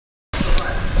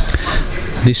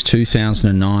This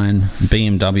 2009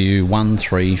 BMW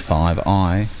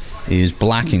 135i is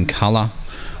black in colour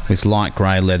with light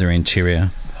grey leather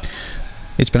interior.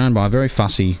 It's been owned by a very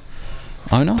fussy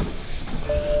owner.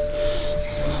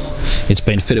 It's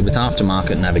been fitted with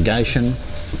aftermarket navigation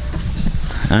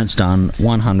and it's done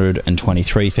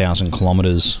 123,000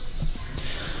 kilometres.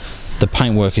 The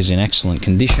paintwork is in excellent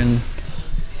condition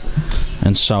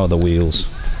and so are the wheels.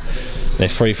 They're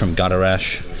free from gutter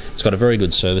rash. It's got a very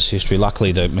good service history.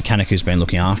 Luckily the mechanic who's been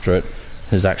looking after it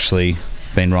has actually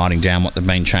been writing down what they've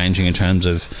been changing in terms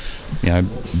of, you know,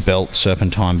 belts,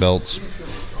 serpentine belts,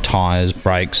 tyres,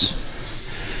 brakes.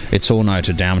 It's all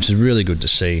noted down, which is really good to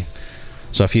see.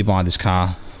 So if you buy this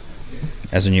car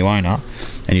as a new owner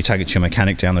and you take it to your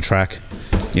mechanic down the track,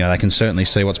 you know, they can certainly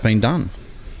see what's been done.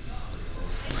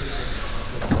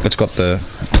 It's got the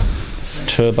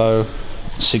turbo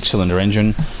 6-cylinder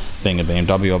engine. Being a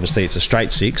BMW, obviously it's a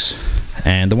straight 6,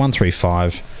 and the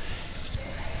 135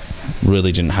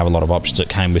 really didn't have a lot of options. It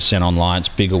came with xenon lights,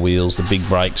 bigger wheels, the big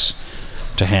brakes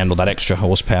to handle that extra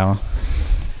horsepower.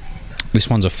 This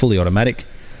one's a fully automatic,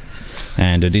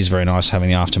 and it is very nice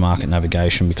having the aftermarket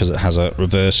navigation because it has a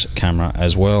reverse camera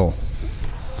as well.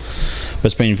 But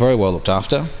it's been very well looked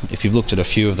after. If you've looked at a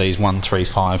few of these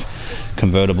 135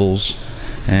 convertibles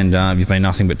and you've been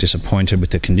nothing but disappointed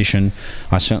with the condition,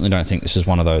 I certainly don't think this is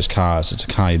one of those cars. It's a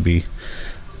car I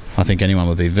think anyone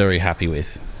would be very happy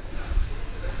with.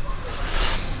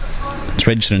 It's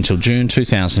registered until June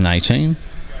 2018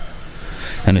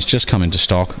 and it's just come into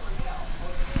stock.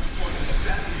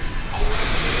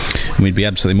 And we'd be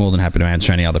absolutely more than happy to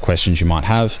answer any other questions you might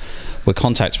have. We're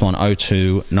contactable on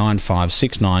 02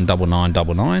 9569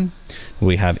 9999.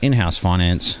 We have in-house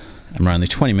finance and we're only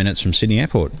 20 minutes from Sydney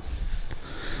Airport.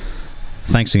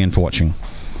 Thanks again for watching.